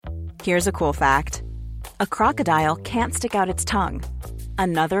Here's a cool fact. A crocodile can't stick out its tongue.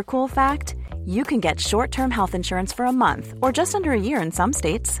 Another cool fact, you can get short-term health insurance for a month or just under a year in some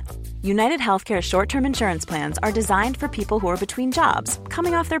states. United Healthcare short-term insurance plans are designed for people who are between jobs,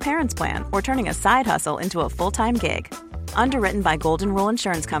 coming off their parents' plan, or turning a side hustle into a full-time gig. Underwritten by Golden Rule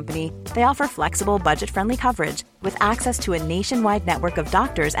Insurance Company, they offer flexible, budget-friendly coverage with access to a nationwide network of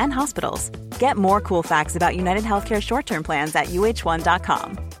doctors and hospitals. Get more cool facts about United Healthcare short-term plans at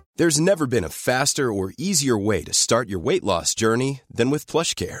uh1.com. There's never been a faster or easier way to start your weight loss journey than with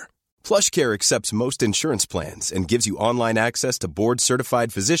PlushCare. PlushCare accepts most insurance plans and gives you online access to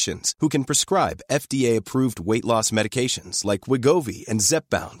board-certified physicians who can prescribe FDA-approved weight loss medications like Wegovy and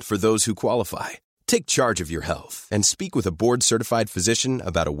Zepbound for those who qualify. Take charge of your health and speak with a board-certified physician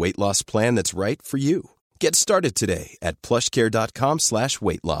about a weight loss plan that's right for you. Get started today at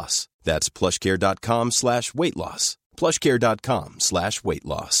plushcare.com/weight loss. That's plushcare.com/weight loss. plushcare.com/weight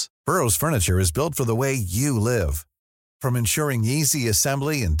loss. Burrow's furniture is built for the way you live. From ensuring easy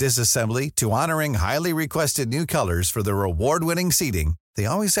assembly and disassembly to honoring highly requested new colors for their award-winning seating, they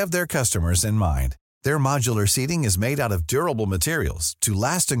always have their customers in mind. Their modular seating is made out of durable materials to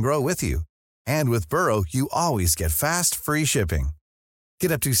last and grow with you. And with Burrow, you always get fast, free shipping.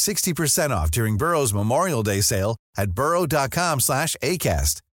 Get up to 60% off during Burrow's Memorial Day sale at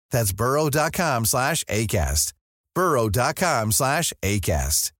burrow.com/ACAST. That's burrow.com/ACAST.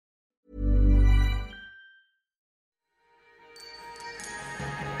 burrow.com/ACAST.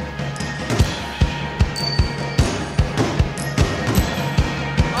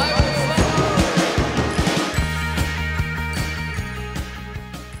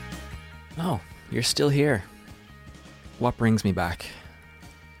 Oh, you're still here. What brings me back?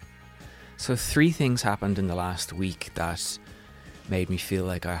 So 3 things happened in the last week that made me feel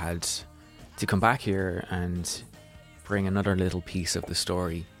like I had to come back here and bring another little piece of the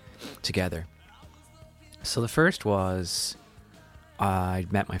story together. So the first was I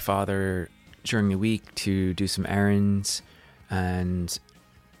met my father during the week to do some errands, and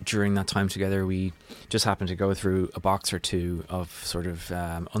during that time together we just happened to go through a box or two of sort of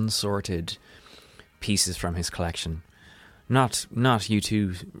unsorted pieces from his collection. Not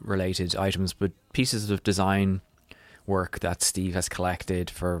U2 related items, but pieces of design work that Steve has collected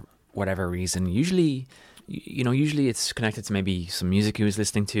for whatever reason. Usually it's connected to maybe some music he was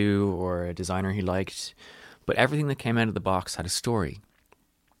listening to or a designer he liked, but everything that came out of the box had a story.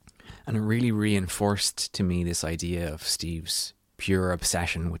 And it really reinforced to me this idea of Steve's pure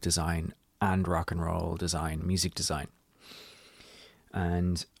obsession with design and rock and roll design, music design.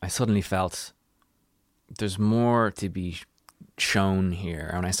 And I suddenly felt there's more to be shown here.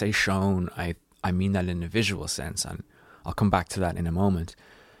 And when I say shown, I mean that in a visual sense, and I'll come back to that in a moment.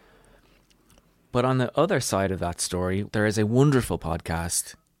 But on the other side of that story, there is a wonderful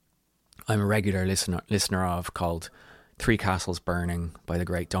podcast I'm a regular listener of called Three Castles Burning by the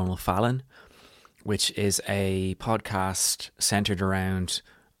great Donald Fallon, which is a podcast centered around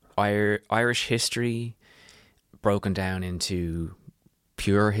Irish history, broken down into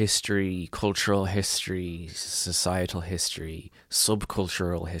pure history, cultural history, societal history,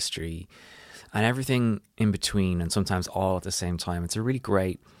 subcultural history, and everything in between, and sometimes all at the same time. It's a really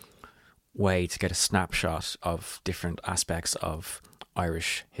great way to get a snapshot of different aspects of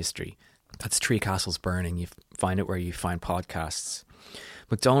Irish history. That's Three Castles Burning. You find it where you find podcasts.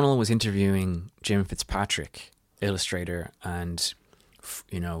 McDonald was interviewing Jim Fitzpatrick, illustrator and,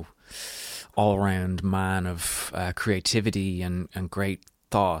 all-round man of creativity and great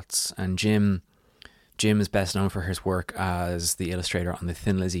thoughts. And Jim is best known for his work as the illustrator on the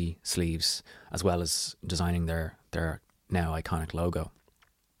Thin Lizzy sleeves, as well as designing their now iconic logo.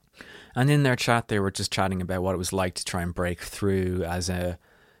 And in their chat, they were just chatting about what it was like to try and break through as a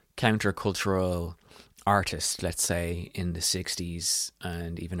countercultural artist, let's say, in the 60s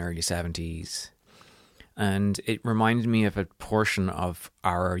and even early 70s. And it reminded me of a portion of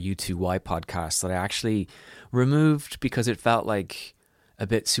our U2Y podcast that I actually removed because it felt like a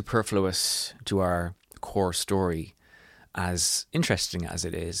bit superfluous to our core story, as interesting as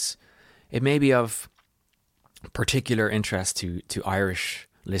it is. It may be of particular interest to Irish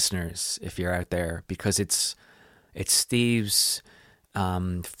listeners if you're out there, because it's Steve's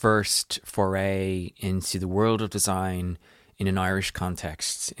first foray into the world of design in an Irish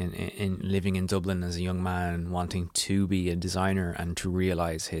context, in living in Dublin as a young man, wanting to be a designer and to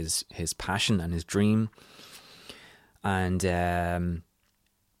realise his passion and his dream. And the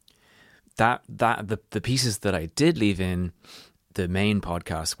pieces that I did leave in the main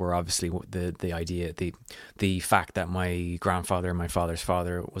podcast were obviously the idea, the fact that my grandfather, my father's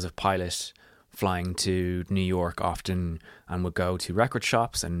father, was a pilot flying to New York often and would go to record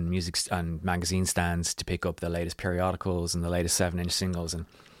shops and music and magazine stands to pick up the latest periodicals and the latest 7-inch singles. And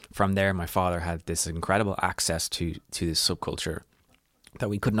from there, my father had this incredible access to this subculture that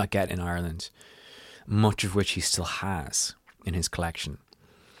we could not get in Ireland, much of which he still has in his collection.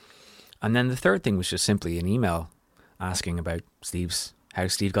 And then the third thing was just simply an email asking about how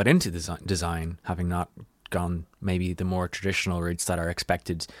Steve got into design, having not gone maybe the more traditional routes that are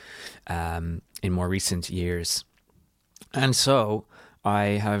expected in more recent years. And so I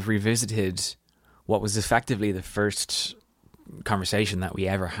have revisited what was effectively the first conversation that we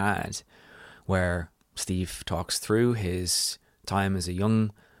ever had, where Steve talks through his time as a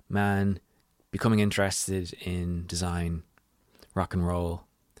young man, becoming interested in design, rock and roll,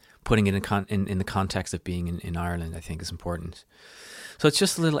 putting it in the context of being in Ireland, I think is important. So it's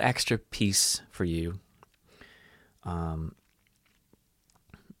just a little extra piece for you.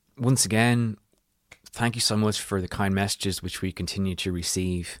 Once again, thank you so much for the kind messages which we continue to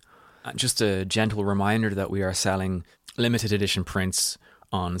receive. Just a gentle reminder that we are selling limited edition prints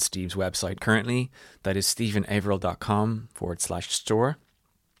on Steve's website currently. That is stephenaverill.com/store.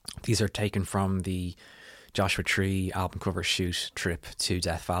 These are taken from the Joshua Tree album cover shoot trip to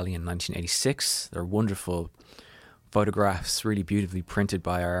Death Valley in 1986. They're wonderful photographs, really beautifully printed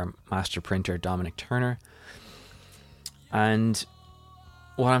by our master printer, Dominic Turner. And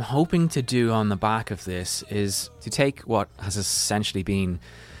what I'm hoping to do on the back of this is to take what has essentially been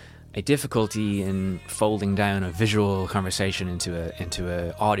a difficulty in folding down a visual conversation into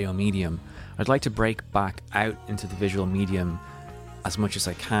a audio medium. I'd like to break back out into the visual medium as much as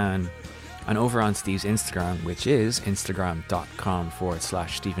I can. And over on Steve's Instagram, which is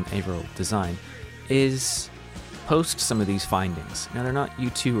instagram.com/Stephen Averill Design, is post some of these findings. Now, they're not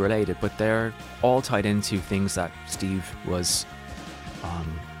U2 related, but they're all tied into things that Steve was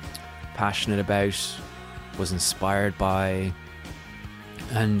passionate about, was inspired by,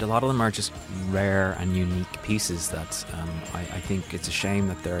 and a lot of them are just rare and unique pieces that I think it's a shame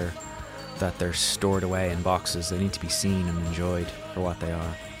that they're stored away in boxes. They need to be seen and enjoyed for what they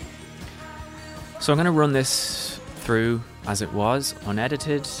are. So I'm going to run this through as it was,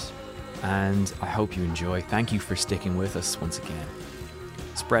 unedited, and I hope you enjoy. Thank you for sticking with us once again.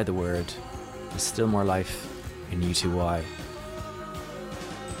 Spread the word. There's still more life in U2Y.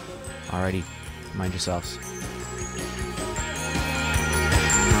 Alrighty, mind yourselves.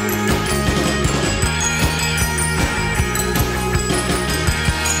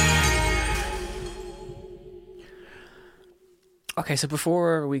 Okay, so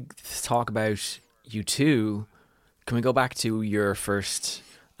before we talk about U2, can we go back to your first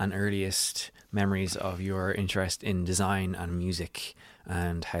and earliest memories of your interest in design and music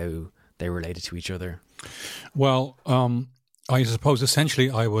and how they related to each other? Well, I suppose essentially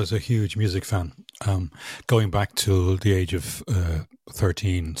I was a huge music fan, going back to the age of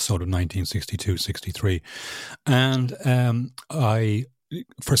 13, sort of 1962, 63. And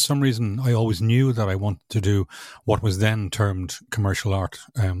for some reason, I always knew that I wanted to do what was then termed commercial art.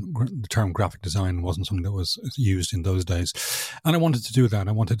 The term graphic design wasn't something that was used in those days. And I wanted to do that.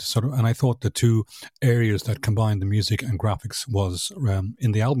 I wanted to and I thought the two areas that combined the music and graphics was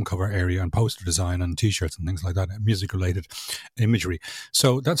in the album cover area and poster design and t-shirts and things like that, music related imagery.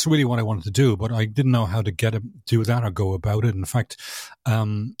 So that's really what I wanted to do, but I didn't know how to do that or go about it. In fact,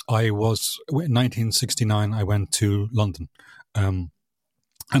 in 1969, I went to London.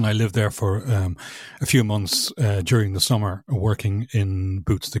 And I lived there for a few months during the summer, working in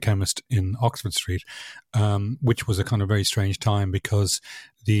Boots the Chemist in Oxford Street, which was a kind of very strange time because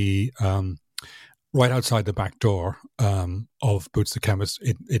the right outside the back door of Boots the Chemist,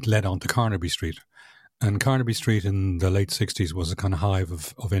 it led on to Carnaby Street. And Carnaby Street in the late 60s was a kind of hive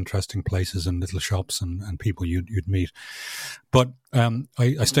of interesting places and little shops and people you'd meet. But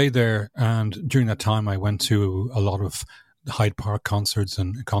I stayed there, and during that time I went to a lot of Hyde Park concerts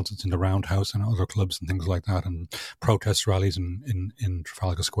and concerts in the Roundhouse and other clubs and things like that, and protest rallies in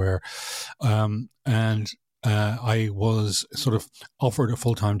Trafalgar Square. I was sort of offered a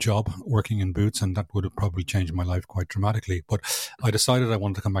full-time job working in Boots, and that would have probably changed my life quite dramatically. But I decided I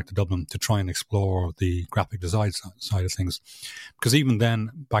wanted to come back to Dublin to try and explore the graphic design side of things. Because even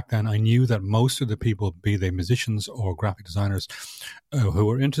back then, I knew that most of the people, be they musicians or graphic designers, who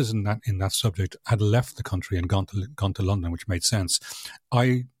were interested in that subject had left the country and gone to London, which made sense.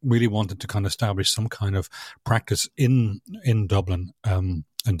 I really wanted to kind of establish some kind of practice in Dublin and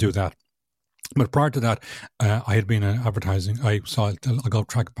do that. But prior to that, I had been in advertising. I'll go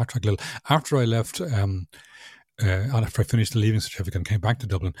backtrack a little. After I left after I finished the Leaving Certificate and came back to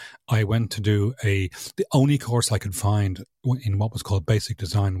Dublin, I went to do the only course I could find in what was called Basic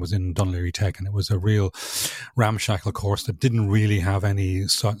Design was in Dún Laoghaire Tech, and it was a real ramshackle course that didn't really have any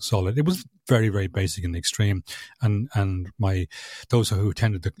solid. It was very, very basic in the extreme, and those who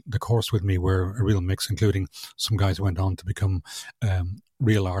attended the course with me were a real mix, including some guys who went on to become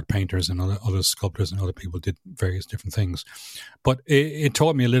real art painters, and other sculptors, and other people did various different things. But it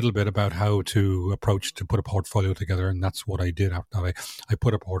taught me a little bit about how to put a portfolio together, and that's what I did after that. I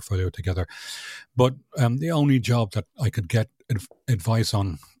put a portfolio together. But the only job that I could get advice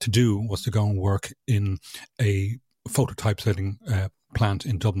on to do was to go and work in a photo typesetting plant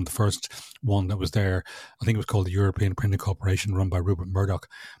in Dublin, the first one that was there. I think it was called the European Printing Corporation, run by Rupert Murdoch.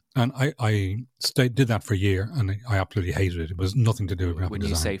 And I did that for a year, and I absolutely hated it. It was nothing to do with graphic When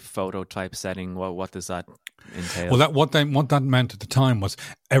design. you say photo typesetting, what does that entail? Well, what that meant at the time was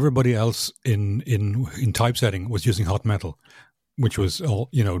everybody else in typesetting was using hot metal, which was all,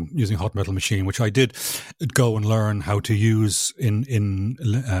 using hot metal machine, which I did go and learn how to use in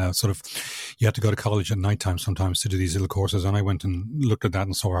sort of, you had to go to college at nighttime sometimes to do these little courses. And I went and looked at that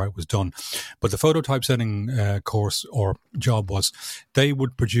and saw how it was done. But the photo typesetting course or job was they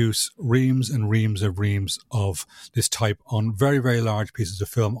would produce reams and reams of this type on very, very large pieces of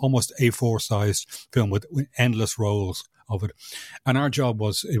film, almost A4 sized film with endless rolls of it. And our job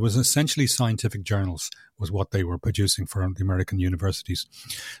was essentially scientific journals was what they were producing for the American universities.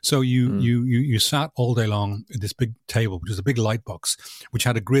 So you sat all day long at this big table, which was a big light box, which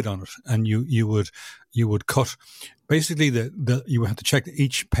had a grid on it, and you would cut. Basically, you had to check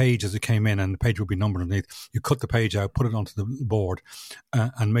each page as it came in, and the page would be numbered underneath. You cut the page out, put it onto the board,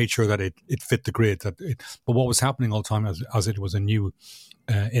 and made sure that it fit the grid. But what was happening all the time, as it was a new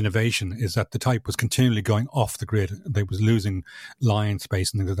innovation, is that the type was continually going off the grid. They was losing line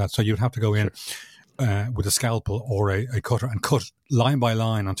space and things like that. So you'd have to go in with a scalpel or a cutter and cut line by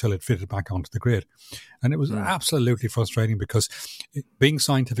line until it fitted back onto the grid. And it was absolutely frustrating because being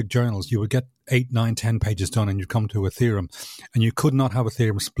scientific journals, you would get 8, 9, 10 pages done and you'd come to a theorem, and you could not have a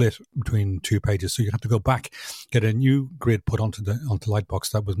theorem split between 2 pages. So you'd have to go back, get a new grid put onto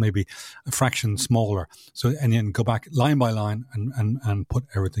Lightbox that was maybe a fraction smaller. So, and then go back line by line and put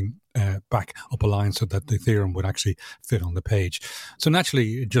everything back up a line so that the theorem would actually fit on the page. So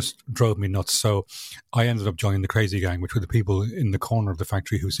naturally, it just drove me nuts. So I ended up joining the crazy gang, which were the people in the corner of the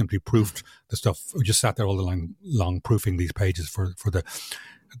factory who simply proofed the stuff, who just sat there all the long proofing these pages for the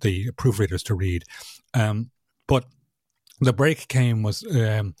proofreaders to read. But the break came was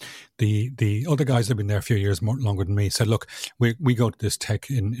the other guys that had been there a few years longer than me said, look, we go to this tech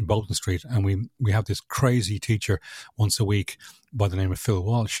in Bolton Street, and we have this crazy teacher once a week by the name of Phil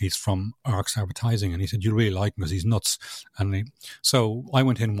Walsh. He's from Arcs Advertising, and he said, you'll really like him because he's nuts. So I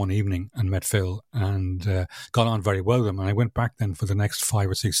went in one evening and met Phil and got on very well with him, and I went back then for the next 5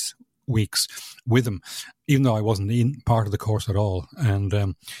 or 6 weeks with him, even though I wasn't in part of the course at all.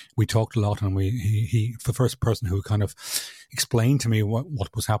 And we talked a lot, and he the first person who kind of explained to me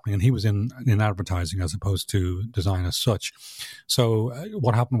what was happening, and he was in advertising as opposed to design as such. So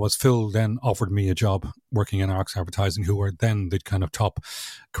what happened was Phil then offered me a job working in Arcs Advertising, who were then the kind of top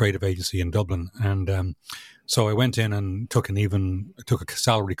creative agency in Dublin. And so I went in and took a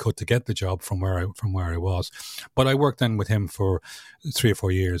salary cut to get the job from where I was. But I worked then with him for 3 or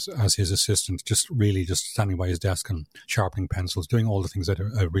 4 years as his assistant, just standing by his desk and sharpening pencils, doing all the things that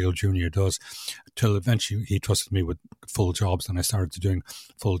a real junior does, till eventually he trusted me with full jobs, and I started doing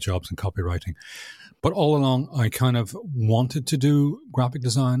full jobs in copywriting. But all along, I kind of wanted to do graphic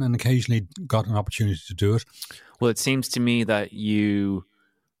design and occasionally got an opportunity to do it. Well, it seems to me that you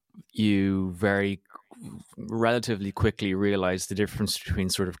very relatively quickly realized the difference between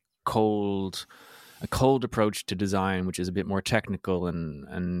sort of a cold approach to design, which is a bit more technical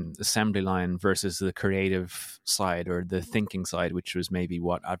and assembly line, versus the creative side or the thinking side, which was maybe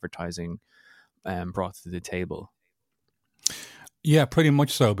what advertising brought to the table. Yeah, pretty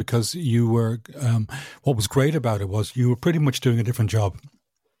much so, because you were, what was great about it was you were pretty much doing a different job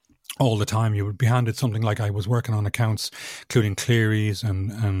all the time. You would be handed something like, I was working on accounts, including Cleary's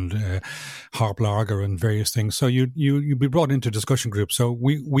and Harp Lager and various things. So you'd be brought into discussion groups. So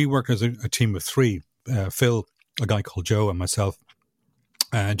we worked as a team of 3, Phil, a guy called Joe, and myself.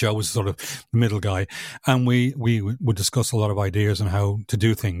 Joe was sort of the middle guy, and we would discuss a lot of ideas on how to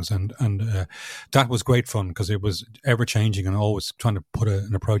do things, and that was great fun because it was ever changing and always trying to put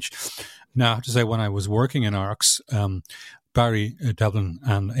an approach. Now, I have to say, when I was working in Arcs, Barry Devlin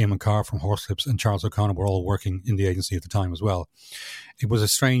and Eamon Carr from Horselips and Charles O'Connor were all working in the agency at the time as well. It was a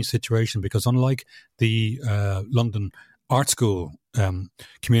strange situation because unlike the London Art School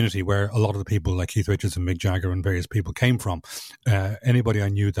community where a lot of the people like Keith Richards and Mick Jagger and various people came from. Anybody I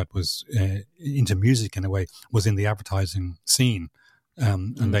knew that was into music in a way was in the advertising scene.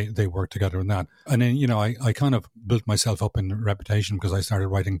 And they worked together in that. And then, I kind of built myself up in reputation because I started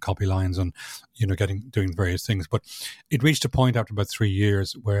writing copy lines and, doing various things. But it reached a point after about 3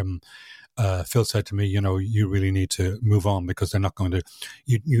 years where Phil said to me, you really need to move on because they're not going to,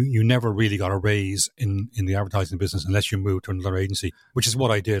 you never really got a raise in the advertising business unless you moved to another agency, which is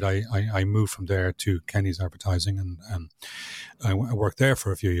what I did. I moved from there to Kenny's Advertising and I worked there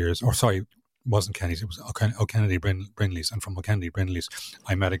for a few years. Wasn't Kenny's, it was O'Kennedy Brindley's. And from O'Kennedy Brindley's,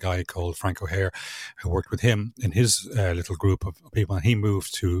 I met a guy called Frank O'Hare who worked with him in his little group of people. And he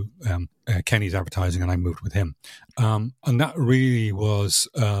moved to Kenny's Advertising and I moved with him. And that really was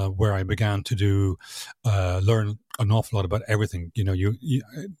where I began to learn an awful lot about everything. You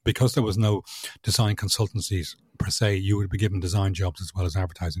because there was no design consultancies per se, you would be given design jobs as well as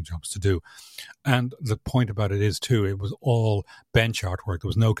advertising jobs to do. And the point about it is too, it was all bench artwork. There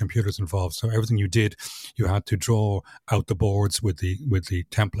was no computers involved. So everything you did, you had to draw out the boards with the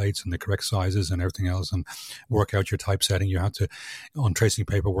templates and the correct sizes and everything else and work out your typesetting. You had to, on tracing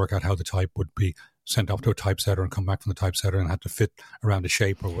paper, work out how the type would be sent off to a typesetter and come back from the typesetter and had to fit around a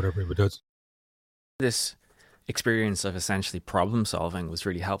shape or whatever it would do. This experience of essentially problem solving was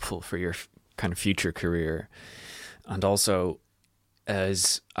really helpful for your kind of future career. And also,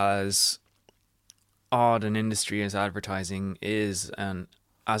 as odd an industry as advertising is, and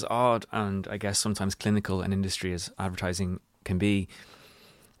as odd and I guess sometimes clinical an industry as advertising can be,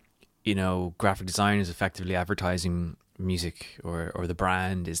 graphic design is effectively advertising music, or the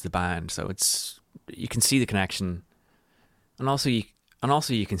brand is the band. So you can see the connection, and also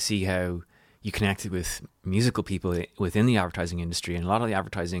you can see how you connected with musical people within the advertising industry, and a lot of the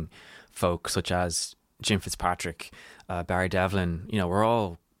advertising folk, such as Jim Fitzpatrick, Barry Devlin, we're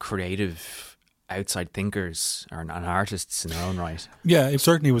all creative outside thinkers and artists in their own right. Yeah, it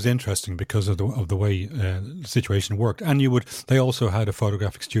certainly was interesting because of the way the situation worked. And they also had a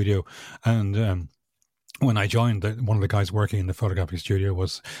photographic studio, and when I joined, one of the guys working in the photographic studio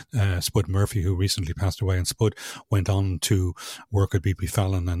was Spud Murphy, who recently passed away. And Spud went on to work at BP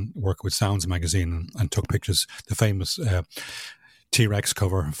Fallon and work with Sounds magazine and took pictures, the famous T-Rex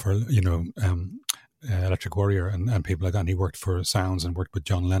cover for, Electric Warrior and people like that. And he worked for Sounds and worked with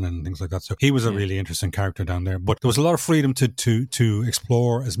John Lennon and things like that. So he was a really interesting character down there. But there was a lot of freedom to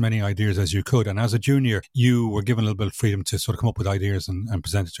explore as many ideas as you could. And as a junior, you were given a little bit of freedom to sort of come up with ideas and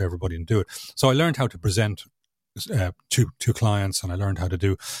present it to everybody and do it. So I learned how to present to clients, and I learned how to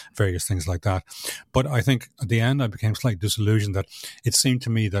do various things like that. But I think at the end, I became slightly disillusioned that it seemed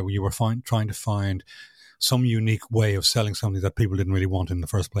to me that you were trying to find some unique way of selling something that people didn't really want in the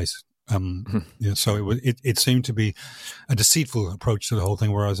first place. So it seemed to be a deceitful approach to the whole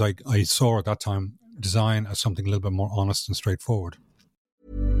thing, whereas I saw at that time design as something a little bit more honest and straightforward.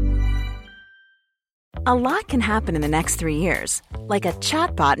 A lot can happen in the next 3 years. Like a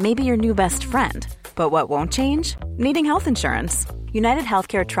chatbot may be your new best friend. But what won't change? Needing health insurance. United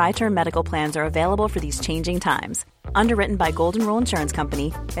Healthcare Tri-Term Medical Plans are available for these changing times. Underwritten by Golden Rule Insurance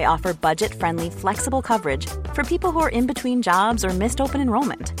Company, they offer budget-friendly, flexible coverage for people who are in between jobs or missed open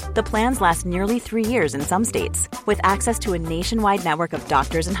enrollment. The plans last nearly 3 years in some states, with access to a nationwide network of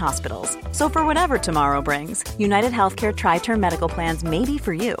doctors and hospitals. So for whatever tomorrow brings, United Healthcare Tri-Term Medical Plans may be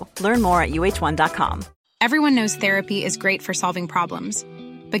for you. Learn more at uh1.com. Everyone knows therapy is great for solving problems.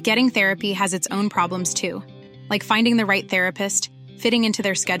 But getting therapy has its own problems too. Like finding the right therapist, fitting into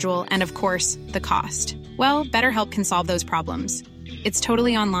their schedule, and of course, the cost. Well, BetterHelp can solve those problems. It's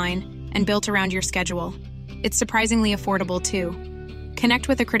totally online and built around your schedule. It's surprisingly affordable too. Connect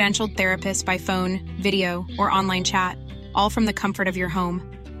with a credentialed therapist by phone, video, or online chat, all from the comfort of your home.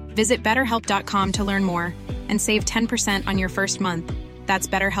 Visit BetterHelp.com to learn more and save 10% on your first month. That's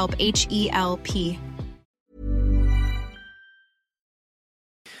BetterHelp, H-E-L-P.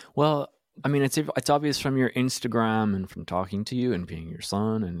 Well, I mean, it's obvious from your Instagram and from talking to you and being your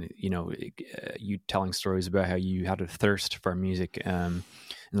son, and you telling stories about how you had a thirst for music in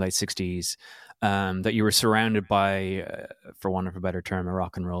the late 60s, that you were surrounded by, for want of a better term, a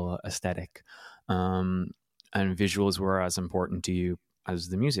rock and roll aesthetic, and visuals were as important to you as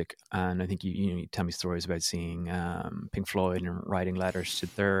the music. And I think you tell me stories about seeing Pink Floyd and writing letters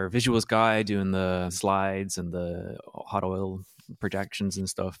to their visuals guy, doing the slides and the hot oil projections and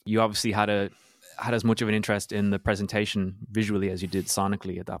stuff. You obviously had as much of an interest in the presentation visually as you did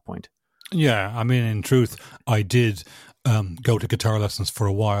sonically at that point. Yeah, I mean, in truth, I did go to guitar lessons for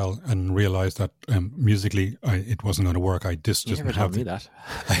a while and realized that musically it wasn't going to work. I just never told me that.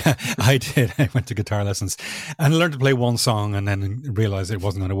 I did. I went to guitar lessons and learned to play one song, and then realized it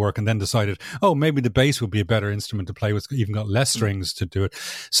wasn't going to work, and then decided, oh, maybe the bass would be a better instrument to play with, even got less strings to do it.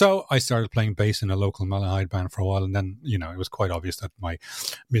 So I started playing bass in a local Malahide band for a while, and then, it was quite obvious that my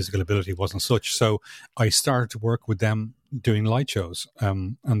musical ability wasn't such. So I started to work with them doing light shows,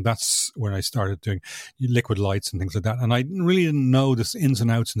 and that's where I started doing liquid lights and things like that. And I really didn't know the ins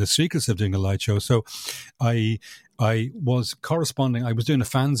and outs and the secrets of doing a light show. So I was corresponding. I was doing a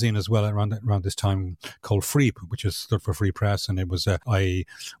fanzine as well around this time called Freep, which is stood for Free Press, and it was I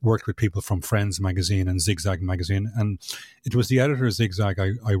worked with people from Friends magazine and Zigzag magazine, and it was the editor of Zigzag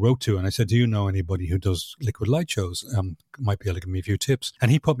I wrote to, and I said, "Do you know anybody who does liquid light shows? Might be able to give me a few tips." And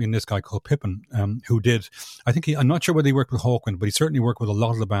he put me in this guy called Pippin, who did. I'm not sure whether he worked with Hawkwind, but he certainly worked with a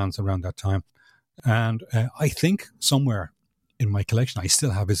lot of the bands around that time. And I think somewhere in my collection, I still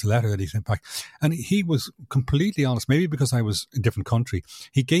have his letter that he sent back. And he was completely honest, maybe because I was in a different country.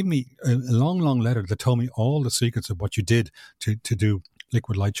 He gave me a long, long letter that told me all the secrets of what you did to do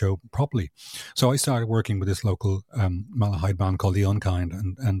liquid light show properly. So I started working with this local Malahide band called The Unkind,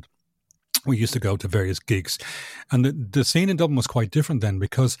 and we used to go to various gigs. And the scene in Dublin was quite different then,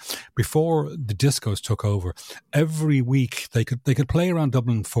 because before the discos took over, every week they could play around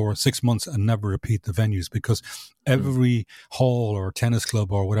Dublin for 6 months and never repeat the venues, because every hall or tennis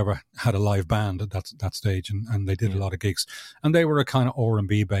club or whatever had a live band at that stage, and they did a lot of gigs. And they were a kind of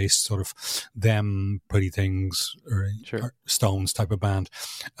R&B based sort of Them, Pretty Things, or Stones type of band.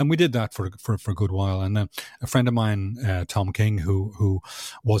 And we did that for a good while. And then a friend of mine, Tom King, who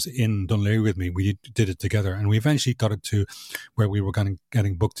was in Dunleary with me, we did it together, and we eventually got it to where we were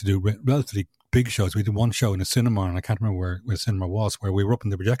getting booked to do relatively big shows. We did one show in a cinema, and I can't remember where the cinema was, where we were up in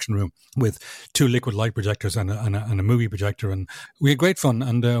the projection room with 2 liquid light projectors and a movie projector, and we had great fun.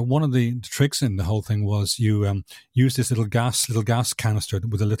 And one of the tricks in the whole thing was you use this little gas canister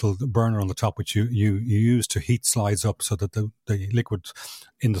with a little burner on the top, which you use to heat slides up so that the liquid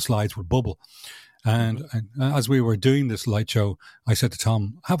in the slides would bubble. And as we were doing this light show, I said to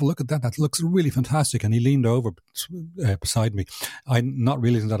Tom, "Have a look at that. That looks really fantastic." And he leaned over beside me. I not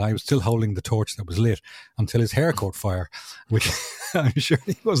realizing that I was still holding the torch that was lit until his hair caught fire, which I'm sure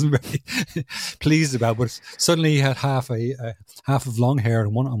he wasn't very pleased about. But suddenly he had half of long hair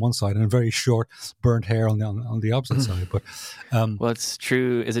on one side and a very short burnt hair on the opposite side. But well, it's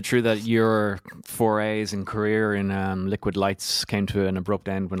true. Is it true that your forays and career in liquid lights came to an abrupt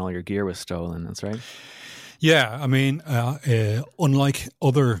end when all your gear was stolen? That's right. Yeah, I mean, unlike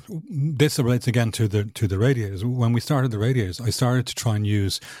this relates again to the radios. When we started the radios, I started to try and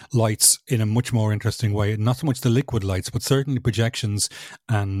use lights in a much more interesting way. Not so much the liquid lights, but certainly projections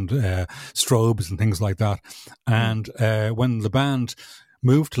and strobes and things like that. And when the band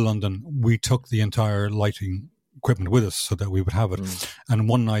moved to London, we took the entire lighting equipment with us so that we would have it. And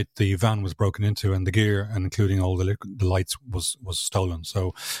one night the van was broken into, and the gear, and including all the lights, was stolen.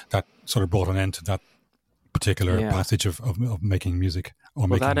 So that sort of brought an end to that particular passage of making music or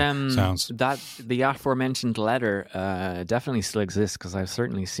making sounds. That the aforementioned letter definitely still exists, because I've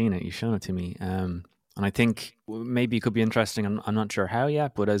certainly seen it. You've shown it to me, and I think maybe it could be interesting. I'm not sure how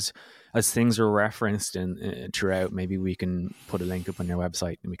yet, but as things are referenced throughout, maybe we can put a link up on your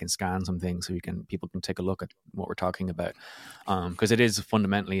website and we can scan some things so people can take a look at what we're talking about, because it is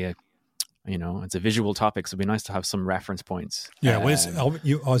fundamentally it's a visual topic, so it'd be nice to have some reference points. Yeah, well,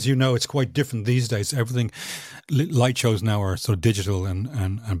 as you know, it's quite different these days. Everything, light shows now are sort of digital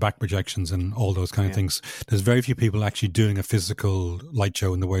and back projections and all those kind of things. There's very few people actually doing a physical light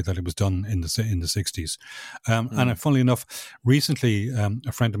show in the way that it was done in the 60s. And funnily enough, recently,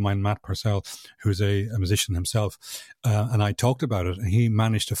 a friend of mine, Matt Purcell, who's a musician himself, and I talked about it, and he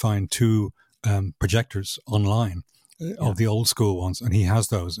managed to find 2 projectors online of the old school ones, and he has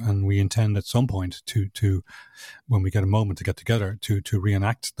those, and we intend at some point to when we get a moment to get together to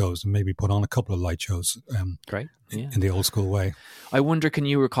reenact those and maybe put on a couple of light shows Great. Yeah. in the old school way. I wonder, can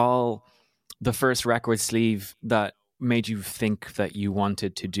you recall the first record sleeve that made you think that you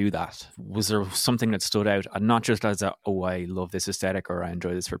wanted to do that? Was there something that stood out, and not just as I love this aesthetic or I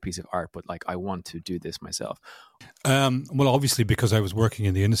enjoy this for a piece of art, but like I want to do this myself? Well, obviously because I was working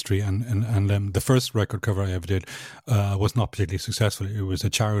in the industry, and the first record cover I ever did was not particularly successful. It was a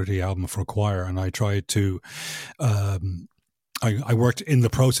charity album for a choir, and I tried to I worked in the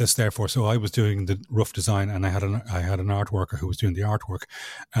process, therefore, so I was doing the rough design, and I had an art worker who was doing the artwork,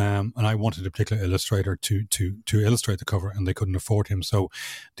 and I wanted a particular illustrator to illustrate the cover, and they couldn't afford him, so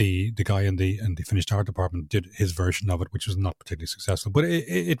the guy in the finished art department did his version of it, which was not particularly successful, but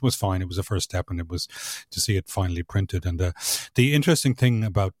it was fine. It was a first step, and it was to see it finally printed. And the interesting thing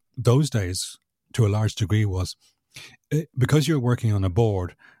about those days, to a large degree, was because you're working on a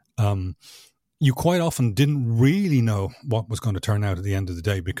board. You quite often didn't really know what was going to turn out at the end of the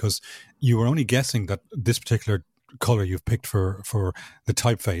day, because you were only guessing that this particular color you've picked for the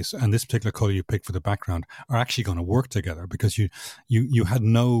typeface and this particular color you picked for the background are actually going to work together, because you had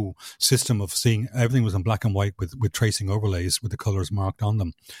no system of seeing. Everything was in black and white with tracing overlays with the colors marked on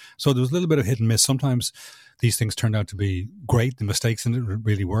them. So there was a little bit of hit and miss. Sometimes these things turned out to be great. The mistakes in it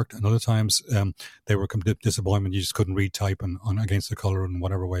really worked. And other times they were complete disappointment. You just couldn't read type on against the color in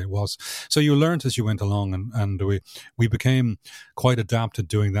whatever way it was. So you learned as you went along, and we became quite adept at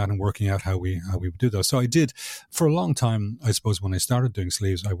doing that and working out how we would do those. So I did for a long time. I suppose when I started doing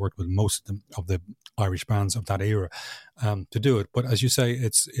sleeves, I worked with most of the Irish bands of that era to do it. But as you say,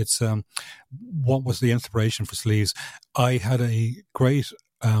 it's what was the inspiration for sleeves? I had a great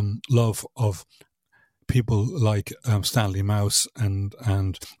love of people like Stanley Mouse and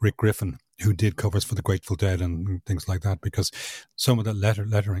Rick Griffin, who did covers for the Grateful Dead and things like that, because some of that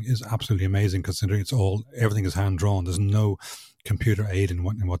lettering is absolutely amazing, considering everything is hand drawn. There's no computer aid in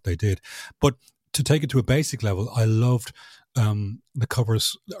what they did. But to take it to a basic level, I loved the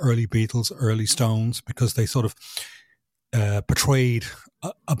covers, the early Beatles, early Stones, because they sort of portrayed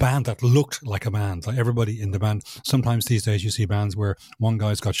a band that looked like a band, like everybody in the band. Sometimes these days you see bands where one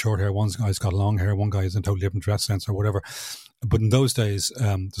guy's got short hair, one guy's got long hair, one guy is in a totally different dress sense or whatever. But in those days,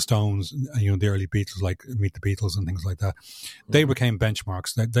 the Stones, the early Beatles, like Meet the Beatles and things like that, they became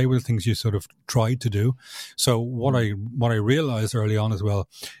benchmarks. They were the things you sort of tried to do. So what I realized early on as well,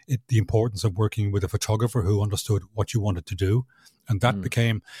 the importance of working with a photographer who understood what you wanted to do, and that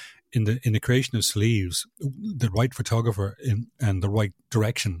became, in the creation of sleeves, the right photographer and the right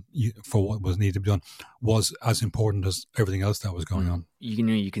direction for what was needed to be done was as important as everything else that was going on.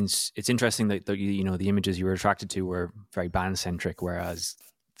 You can. It's interesting that the images you were attracted to were very band centric, whereas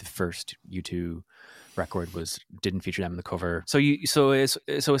the first U2 record didn't feature them on the cover. So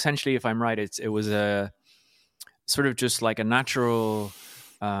essentially, if I'm right, it was a sort of just like a natural,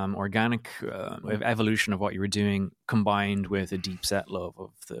 organic evolution of what you were doing, combined with a deep set love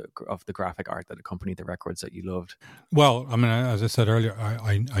of the graphic art that accompanied the records that you loved. Well, I mean, as I said earlier,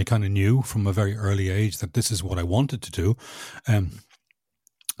 I kind of knew from a very early age that this is what I wanted to do.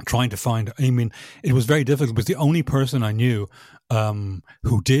 Trying to find, I mean, it was very difficult, because the only person I knew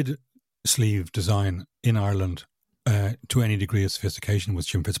who did sleeve design in Ireland to any degree of sophistication was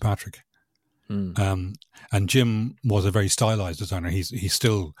Jim Fitzpatrick. And Jim was a very stylized designer. He's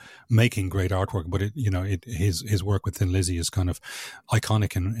still making great artwork, but his work with Thin Lizzy is kind of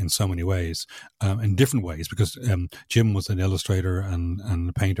iconic in so many ways, in different ways, because Jim was an illustrator and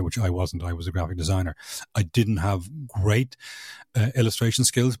a painter, which I wasn't. I was a graphic designer. I didn't have great illustration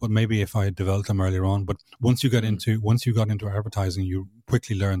skills, but maybe if I had developed them earlier on. But once you got into advertising, you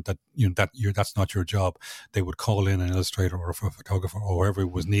quickly learned that that's not your job. They would call in an illustrator or a photographer or whoever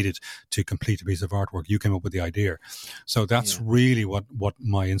was needed to complete a piece of artwork. You came up with the idea. So that's really what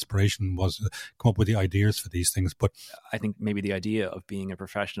my inspiration was, come up with the ideas for these things. But I think maybe the idea of being a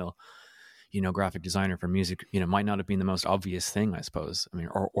professional, graphic designer for music, might not have been the most obvious thing, I suppose. I mean,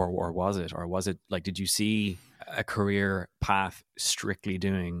 or was it? Or was it like, did you see a career path strictly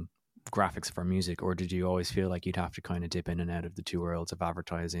doing graphics for music, or did you always feel like you'd have to kind of dip in and out of the two worlds of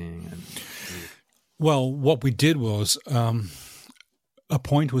advertising and music? Well, what we did was a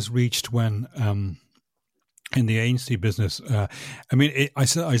point was reached when in the agency business, I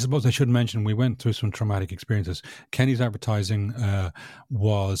suppose I should mention we went through some traumatic experiences. Kenny's Advertising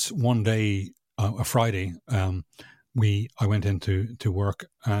was one day, a Friday. I went into work,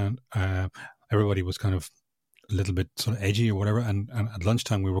 and everybody was kind of a little bit sort of edgy or whatever. And at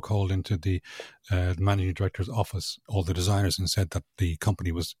lunchtime, we were called into the managing director's office, all the designers, and said that the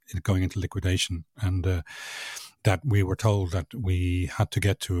company was going into liquidation, and that we were told that we had to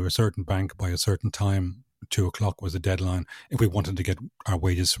get to a certain bank by a certain time. 2:00 was the deadline if we wanted to get our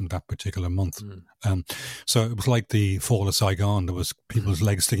wages from that particular month. So it was like the fall of Saigon. There was people's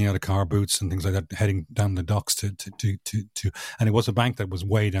legs sticking out of car boots and things like that, heading down the docks to and it was a bank that was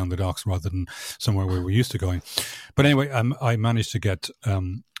way down the docks rather than somewhere where we're used to going. But anyway, I managed to get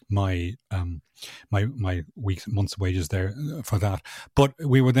my month's wages there for that. But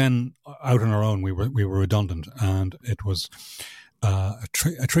we were then out on our own. We were redundant, and it was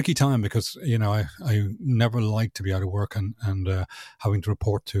a tricky time because, I never liked to be out of work and having to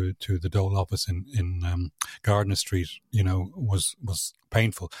report to the Dole office in Gardner Street, was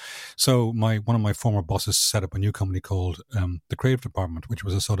painful. So one of my former bosses set up a new company called the Creative Department, which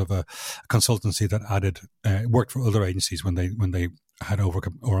was a sort of a consultancy that worked for other agencies when they had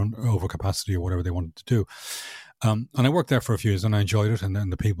overcapacity or whatever they wanted to do. And I worked there for a few years and I enjoyed it. And then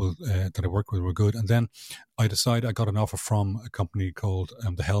the people that I worked with were good. And then I got an offer from a company called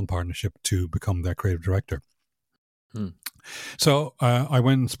the Helm Partnership to become their creative director. So I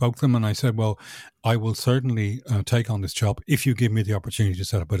went and spoke to them and I said, well, I will certainly take on this job if you give me the opportunity to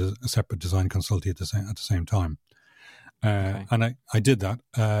set up a separate design consultancy at the same time. Okay. And I did that.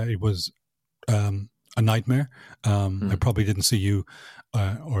 It was a nightmare. I probably didn't see you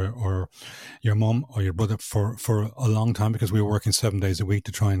or your mum or your brother for a long time because we were working 7 days a week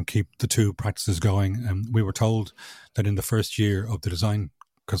to try and keep the two practices going. And we were told that in the first year of the design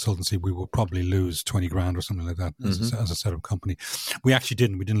consultancy, we will probably lose 20 grand or something like that as a setup company. We actually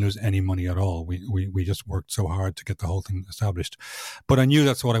didn't. We didn't lose any money at all. We just worked so hard to get the whole thing established. But I knew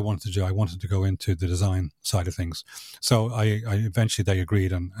that's what I wanted to do. I wanted to go into the design side of things. So I eventually they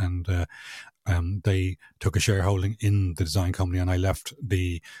agreed and they took a shareholding in the design company and I left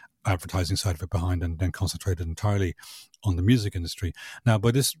the advertising side of it behind and then concentrated entirely on the music industry. Now,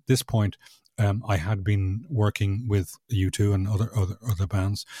 by this point, I had been working with U2 and other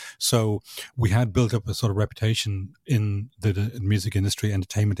bands. So we had built up a sort of reputation in the music industry,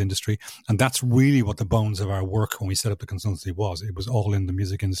 entertainment industry. And that's really what the bones of our work when we set up the consultancy was. It was all in the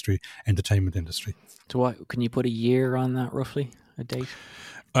music industry, entertainment industry. So what, can you put a year on that roughly, a date?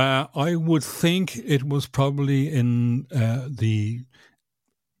 I would think it was probably in the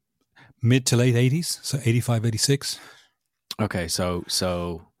mid to late 80s, so 85, 86. Okay, so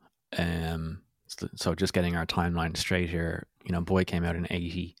just getting our timeline straight here, Boy came out in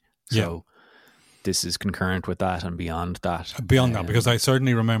 80. So this is concurrent with that and beyond that. Beyond that, because I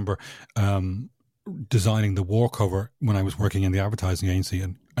certainly remember designing the wall cover when I was working in the advertising agency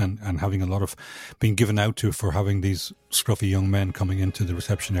and having a lot of being given out to for having these scruffy young men coming into the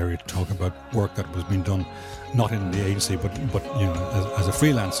reception area to talk about work that was being done, not in the agency, but as a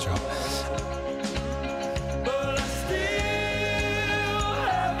freelance job.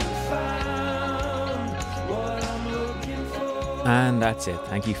 And that's it.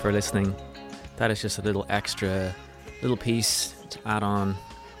 Thank you for listening. That is just a little piece to add on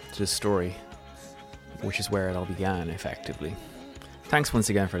to the story, which is where it all began, effectively. Thanks once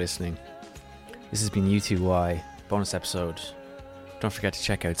again for listening. This has been U2Y, bonus episode. Don't forget to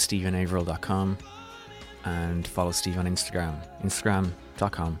check out stephenaverill.com and follow Steve on Instagram,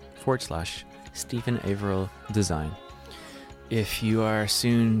 instagram.com/Stephen Averill Design. If you are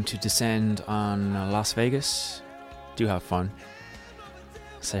soon to descend on Las Vegas, do have fun.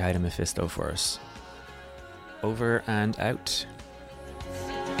 Say hi to Mephisto for us. Over and out.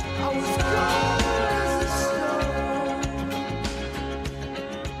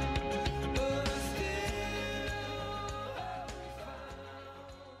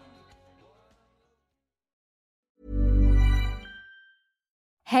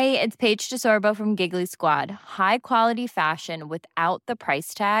 Hey, it's Paige DeSorbo from Giggly Squad. High quality fashion without the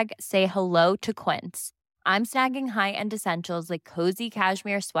price tag. Say hello to Quince. I'm snagging high-end essentials like cozy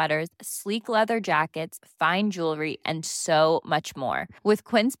cashmere sweaters, sleek leather jackets, fine jewelry, and so much more. With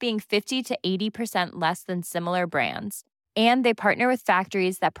Quince being 50 to 80% less than similar brands. And they partner with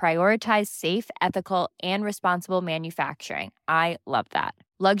factories that prioritize safe, ethical, and responsible manufacturing. I love that.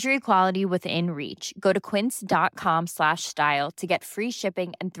 Luxury quality within reach. Go to quince.com/style to get free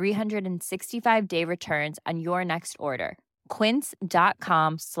shipping and 365-day returns on your next order.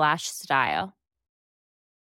 Quince.com/style.